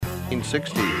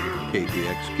1960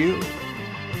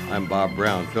 KPXQ. I'm Bob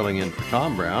Brown, filling in for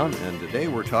Tom Brown, and today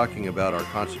we're talking about our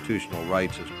constitutional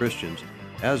rights as Christians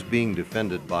as being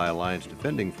defended by Alliance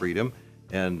Defending Freedom,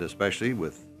 and especially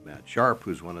with Matt Sharp,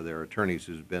 who's one of their attorneys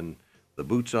who's been the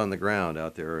boots on the ground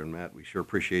out there. And Matt, we sure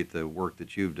appreciate the work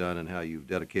that you've done and how you've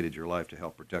dedicated your life to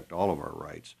help protect all of our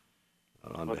rights.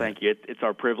 Well, thank you. It's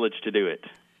our privilege to do it.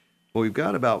 Well, we've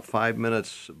got about 5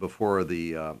 minutes before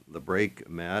the break,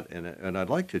 Matt, and I'd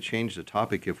like to change the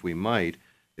topic if we might.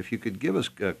 If you could give us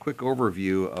a quick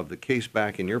overview of the case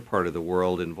back in your part of the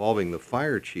world involving the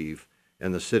fire chief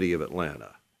and the city of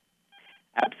Atlanta.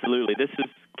 Absolutely. This is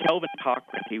Kelvin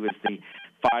Cochran. He was the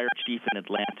fire chief in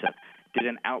Atlanta. Did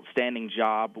an outstanding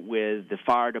job with the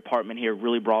fire department here,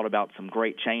 really brought about some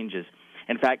great changes.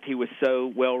 In fact, he was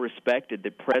so well respected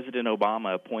that President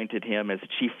Obama appointed him as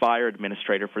chief fire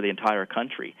administrator for the entire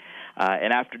country.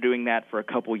 And after doing that for a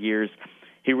couple years,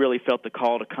 he really felt the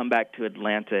call to come back to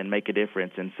Atlanta and make a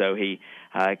difference. And so he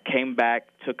came back,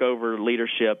 took over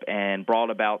leadership, and brought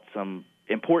about some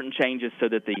important changes so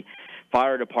that the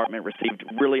fire department received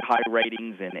really high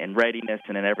ratings and readiness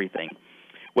and everything.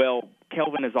 Well,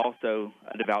 Kelvin is also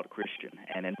a devout Christian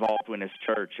and involved in his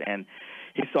church, and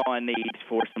he saw a need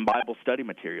for some Bible study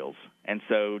materials. And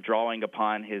so drawing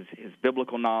upon his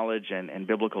biblical knowledge and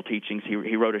biblical teachings,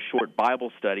 he wrote a short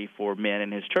Bible study for men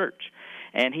in his church.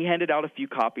 And he handed out a few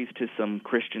copies to some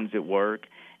Christians at work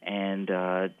and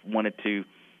wanted to,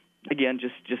 again,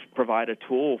 just provide a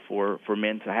tool for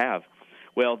men to have.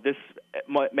 Well, this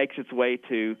makes its way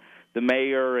to the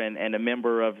mayor and a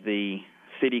member of the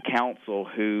city council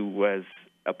who was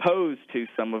opposed to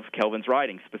some of Kelvin's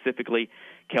writings. Specifically,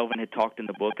 Kelvin had talked in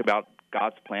the book about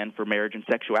God's plan for marriage and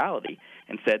sexuality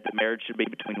and said that marriage should be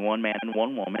between one man and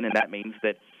one woman, and that means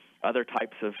that other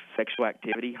types of sexual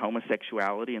activity,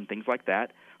 homosexuality and things like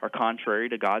that, are contrary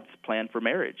to God's plan for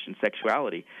marriage and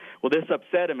sexuality. Well, this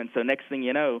upset him, and so next thing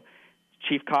you know,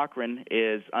 Chief Cochran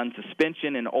is on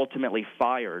suspension and ultimately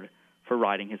fired for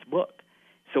writing his book.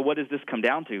 So what does this come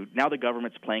down to? Now the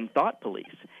government's playing thought police.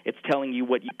 It's telling you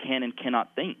what you can and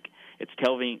cannot think. It's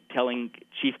telling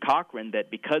Chief Cochran that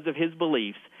because of his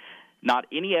beliefs, not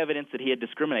any evidence that he had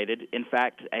discriminated. In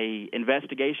fact, an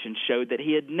investigation showed that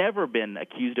he had never been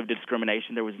accused of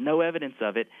discrimination. There was no evidence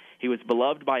of it. He was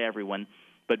beloved by everyone.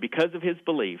 But because of his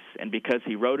beliefs and because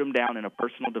he wrote them down in a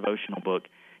personal devotional book,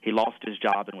 he lost his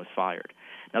job and was fired.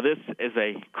 Now, this, as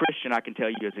a Christian, I can tell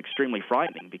you, is extremely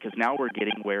frightening because now we're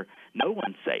getting where no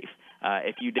one's safe.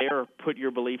 If you dare put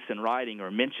your beliefs in writing or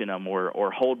mention them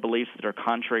or hold beliefs that are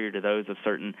contrary to those of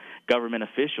certain government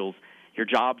officials, your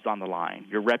job's on the line,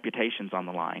 your reputation's on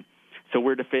the line. So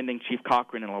we're defending Chief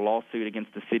Cochran in a lawsuit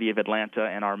against the city of Atlanta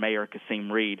and our mayor,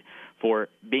 Kasim Reed, for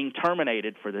being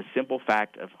terminated for the simple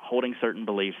fact of holding certain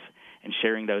beliefs and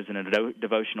sharing those in a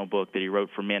devotional book that he wrote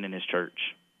for men in his church.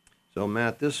 So,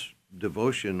 Matt, this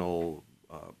devotional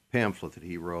pamphlet that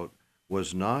he wrote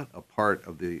was not a part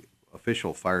of the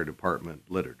official fire department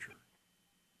literature.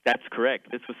 That's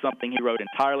correct. This was something he wrote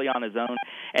entirely on his own.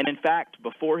 And in fact,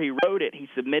 before he wrote it, he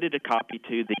submitted a copy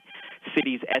to the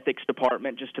city's ethics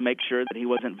department just to make sure that he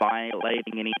wasn't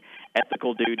violating any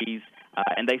ethical duties.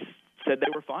 And they said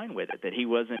they were fine with it, that he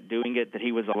wasn't doing it, that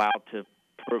he was allowed to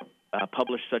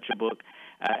publish such a book.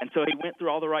 And so he went through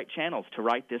all the right channels to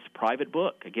write this private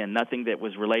book. Again, nothing that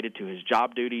was related to his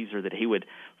job duties or that he would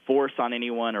force on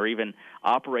anyone or even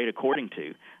operate according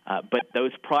to. But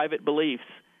those private beliefs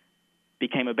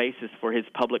became a basis for his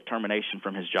public termination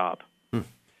from his job.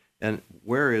 And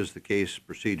where is the case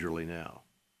procedurally now?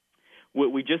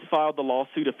 We just filed the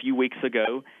lawsuit a few weeks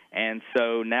ago, and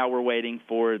so now we're waiting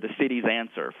for the city's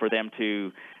answer, for them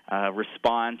to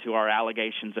respond to our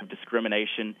allegations of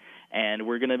discrimination, and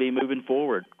we're going to be moving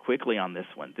forward quickly on this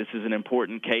one. This is an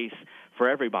important case for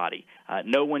everybody.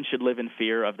 No one should live in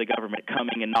fear of the government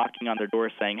coming and knocking on their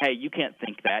door saying, hey, you can't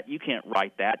think that, you can't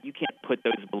write that, you can't put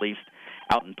those beliefs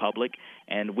out in public.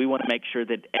 And we want to make sure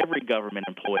that every government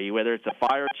employee, whether it's a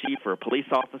fire chief or a police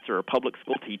officer or a public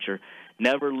school teacher,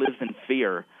 never lives in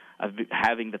fear of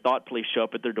having the thought police show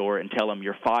up at their door and tell them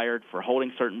you're fired for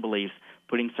holding certain beliefs,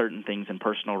 putting certain things in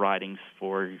personal writings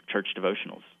for church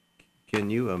devotionals. Can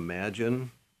you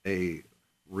imagine a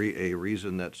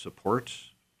reason that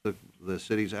supports the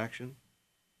city's action?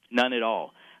 None at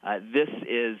all. This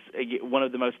is one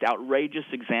of the most outrageous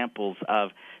examples of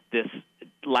this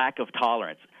lack of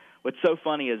tolerance. What's so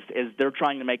funny is they're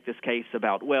trying to make this case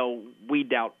about, well, we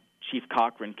doubt Chief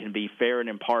Cochran can be fair and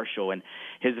impartial, and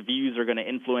his views are going to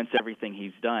influence everything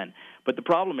he's done. But the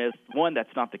problem is, one,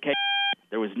 that's not the case.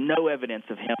 There was no evidence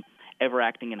of him ever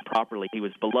acting improperly. He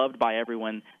was beloved by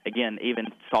everyone, again, even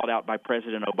sought out by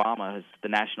President Obama as the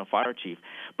national fire chief.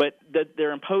 But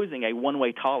they're imposing a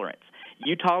one-way tolerance.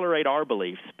 You tolerate our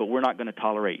beliefs, but we're not going to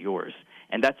tolerate yours.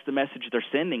 And that's the message they're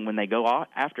sending when they go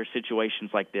after situations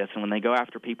like this and when they go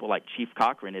after people like Chief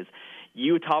Cochran is,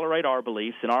 you tolerate our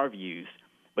beliefs and our views,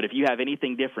 but if you have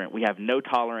anything different, we have no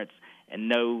tolerance and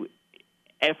no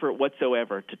effort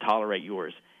whatsoever to tolerate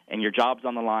yours. And your job's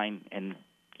on the line, and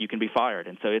you can be fired.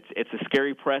 And so it's a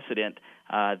scary precedent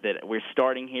that we're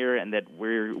starting here and that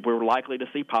we're likely to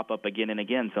see pop up again and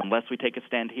again. So unless we take a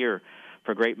stand here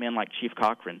for great men like Chief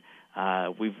Cochran,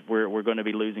 we're going to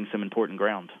be losing some important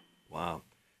ground. Wow.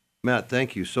 Matt,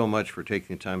 thank you so much for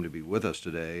taking the time to be with us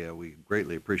today. We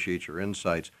greatly appreciate your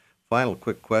insights. Final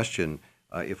quick question.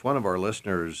 If one of our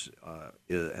listeners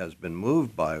has been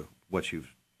moved by what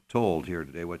you've told here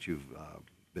today, what you've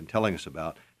been telling us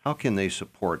about, how can they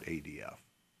support ADF?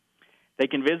 They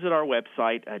can visit our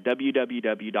website,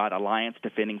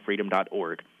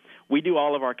 www.alliancedefendingfreedom.org. We do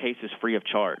all of our cases free of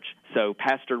charge. So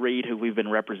Pastor Reed, who we've been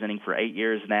representing for 8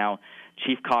 years now,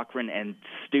 Chief Cochran, and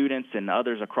students and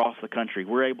others across the country,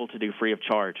 we're able to do free of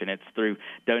charge. And it's through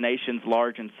donations,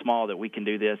 large and small, that we can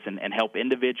do this and help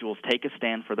individuals take a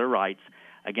stand for their rights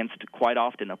against quite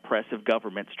often oppressive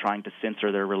governments trying to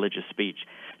censor their religious speech.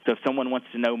 So if someone wants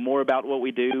to know more about what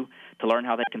we do, to learn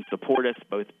how they can support us,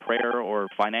 both prayer or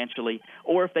financially,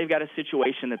 or if they've got a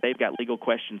situation that they've got legal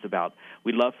questions about,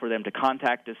 we'd love for them to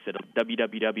contact us at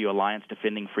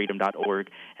www.alliancedefendingfreedom.org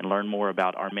and learn more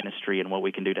about our ministry and what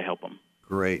we can do to help them.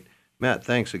 Great. Matt,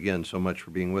 thanks again so much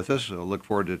for being with us. I look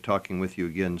forward to talking with you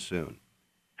again soon.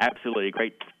 Absolutely.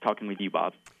 Great talking with you,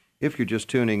 Bob. If you're just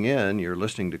tuning in, you're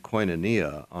listening to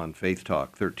Koinonia on Faith Talk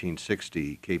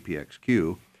 1360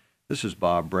 KPXQ. This is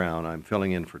Bob Brown. I'm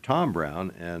filling in for Tom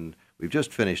Brown, and we've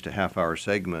just finished a half-hour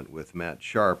segment with Matt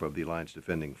Sharp of the Alliance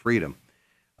Defending Freedom.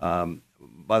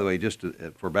 By the way, just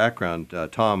for background,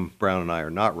 Tom Brown and I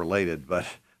are not related, but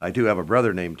I do have a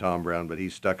brother named Tom Brown, but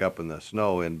he's stuck up in the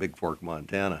snow in Big Fork,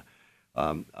 Montana.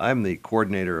 I'm the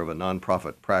coordinator of a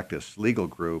nonprofit practice legal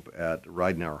group at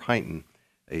Ridenour Hinton,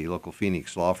 a local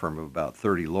Phoenix law firm of about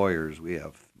 30 lawyers. We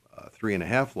have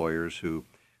 3.5 lawyers who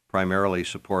primarily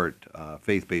support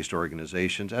faith-based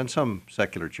organizations and some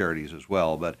secular charities as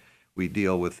well, but we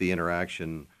deal with the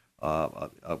interaction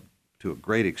to a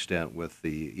great extent with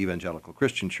the Evangelical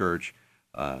Christian Church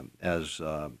as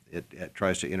it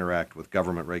tries to interact with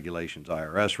government regulations,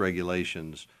 IRS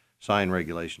regulations, sign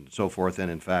regulations, and so forth. And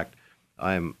in fact,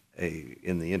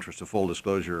 in the interest of full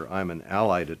disclosure, I'm an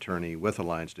allied attorney with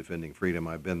Alliance Defending Freedom.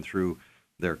 I've been through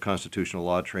their constitutional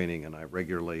law training, and I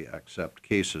regularly accept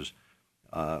cases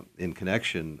in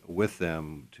connection with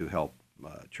them to help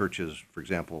churches, for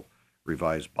example,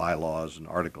 revise bylaws and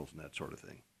articles and that sort of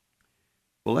thing.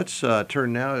 Well, let's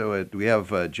turn now to we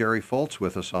have Jerry Foltz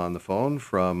with us on the phone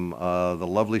from the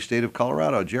lovely state of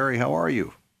Colorado. Jerry, how are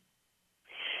you?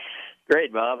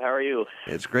 Great, Bob. How are you?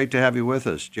 It's great to have you with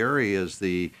us. Jerry is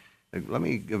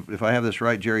if I have this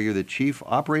right, Jerry, you're the Chief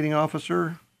Operating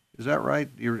Officer. Is that right?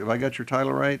 Have I got your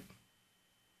title right?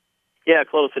 Yeah,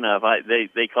 close enough.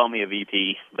 They call me a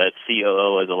VP, but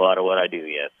COO is a lot of what I do,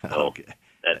 yes. So okay.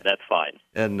 That's fine.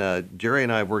 And Jerry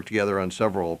and I have worked together on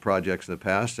several projects in the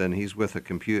past, and he's with a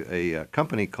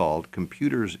company called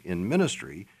Computers in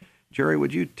Ministry. Jerry,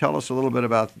 would you tell us a little bit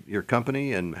about your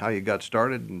company and how you got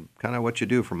started and kind of what you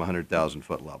do from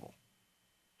 100,000-foot level?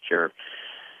 Sure.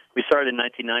 We started in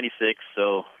 1996,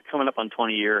 so coming up on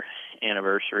 20-year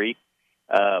anniversary.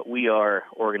 We are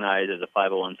organized as a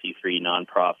 501c3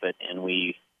 nonprofit, and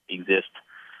we exist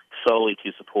solely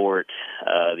to support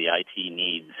the IT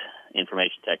needs,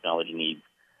 information technology needs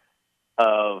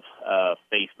of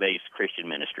faith-based Christian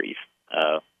ministries.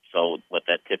 So what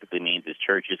that typically means is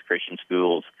churches, Christian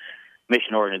schools,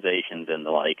 mission organizations, and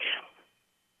the like.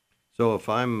 So if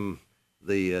I'm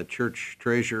the church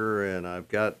treasurer and I've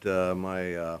got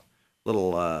my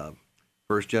little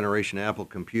first-generation Apple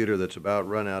computer that's about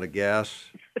run out of gas,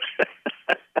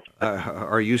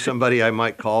 are you somebody I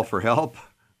might call for help?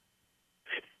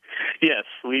 Yes,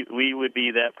 we would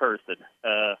be that person.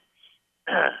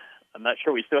 I'm not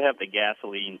sure we still have the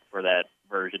gasoline for that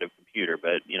version of computer,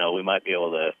 but we might be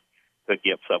able to hook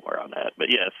you up somewhere on that.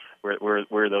 But yes,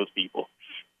 we're those people.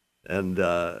 And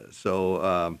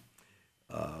so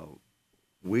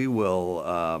we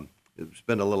will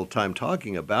spend a little time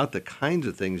talking about the kinds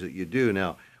of things that you do.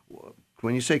 Now,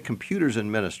 when you say computers in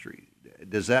ministry,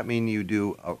 does that mean you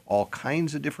do all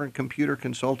kinds of different computer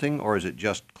consulting, or is it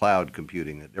just cloud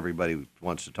computing that everybody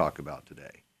wants to talk about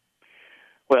today?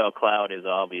 Well, cloud is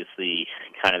obviously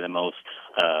kind of the most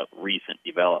recent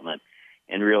development.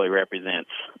 and really represents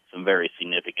some very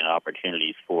significant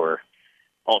opportunities for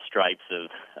all stripes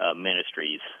of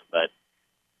ministries. But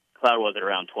cloud wasn't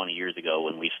around 20 years ago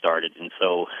when we started, and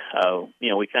so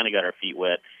we kind of got our feet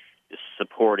wet, just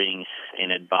supporting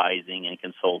and advising and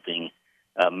consulting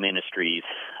ministries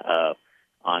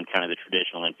on kind of the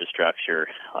traditional infrastructure,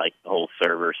 like the whole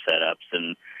server setups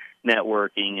and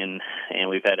networking, and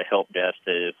we've had a help desk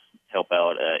to help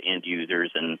out end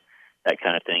users and that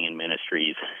kind of thing in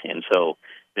ministries. And so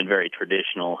been very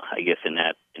traditional, I guess, in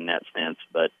that sense.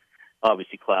 But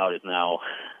obviously cloud is now,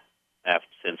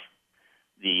 since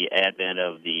the advent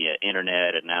of the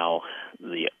internet and now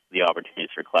the opportunities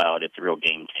for cloud, it's a real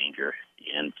game changer.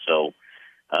 And so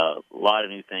a lot of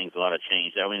new things, a lot of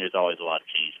change. I mean, there's always a lot of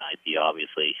change in IT,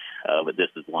 obviously, but this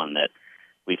is one that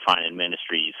we find in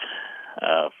ministries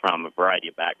from a variety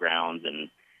of backgrounds and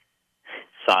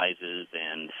sizes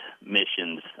and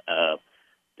missions.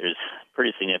 There's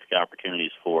pretty significant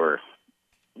opportunities for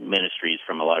ministries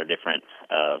from a lot of different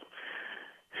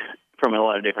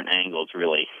angles,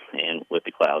 really, and with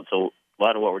the cloud. So a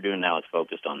lot of what we're doing now is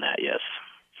focused on that. Yes.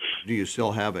 Do you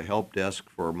still have a help desk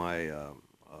for my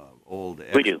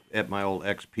We do. at my old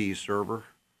XP server?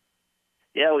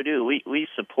 Yeah, we do. We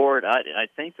support. I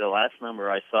think the last number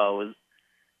I saw was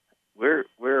we're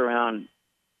around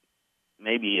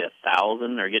maybe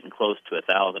 1,000 or getting close to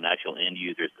 1,000 actual end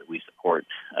users that we support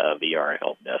via our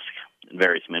help desk in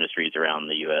various ministries around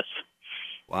the U.S.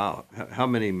 Wow. How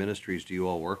many ministries do you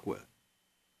all work with?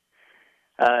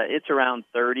 It's around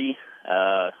 30.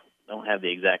 Don't have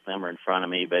the exact number in front of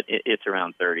me, but it's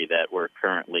around 30 that we're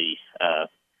currently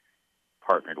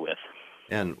partnered with.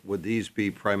 And would these be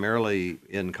primarily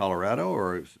in Colorado,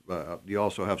 or do you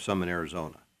also have some in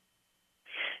Arizona?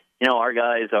 Our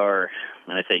guys are,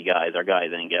 when I say guys, our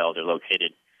guys and gals are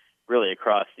located really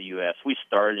across the U.S. We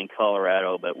started in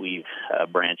Colorado, but we've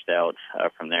branched out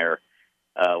from there.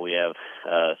 We have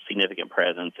significant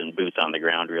presence and boots on the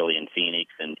ground, really, in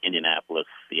Phoenix and Indianapolis,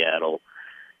 Seattle,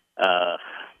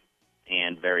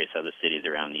 and various other cities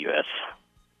around the U.S.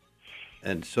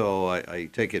 And so I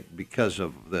take it because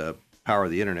of the power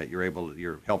of the internet,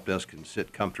 your help desk can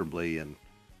sit comfortably in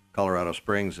Colorado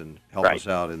Springs and help Right. us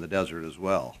out in the desert as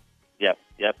well.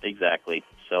 Yep, exactly.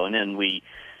 So, and then we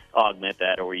augment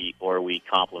that, or we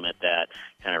complement that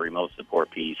kind of remote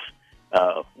support piece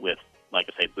with, like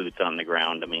I say, boots on the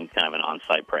ground. I mean, kind of an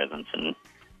on-site presence, and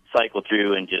cycle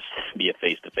through and just be a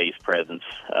face-to-face presence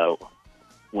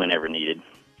whenever needed.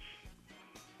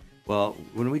 Well,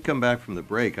 when we come back from the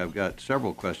break, I've got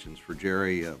several questions for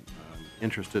Jerry. I'm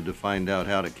interested to find out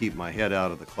how to keep my head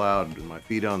out of the cloud and my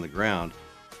feet on the ground.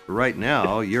 But right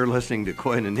now, you're listening to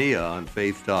Koinonia on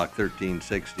Faith Talk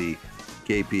 1360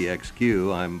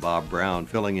 KPXQ. I'm Bob Brown,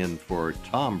 filling in for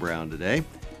Tom Brown today.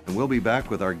 And we'll be back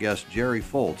with our guest, Jerry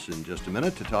Foltz, in just a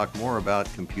minute to talk more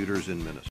about computers in ministry.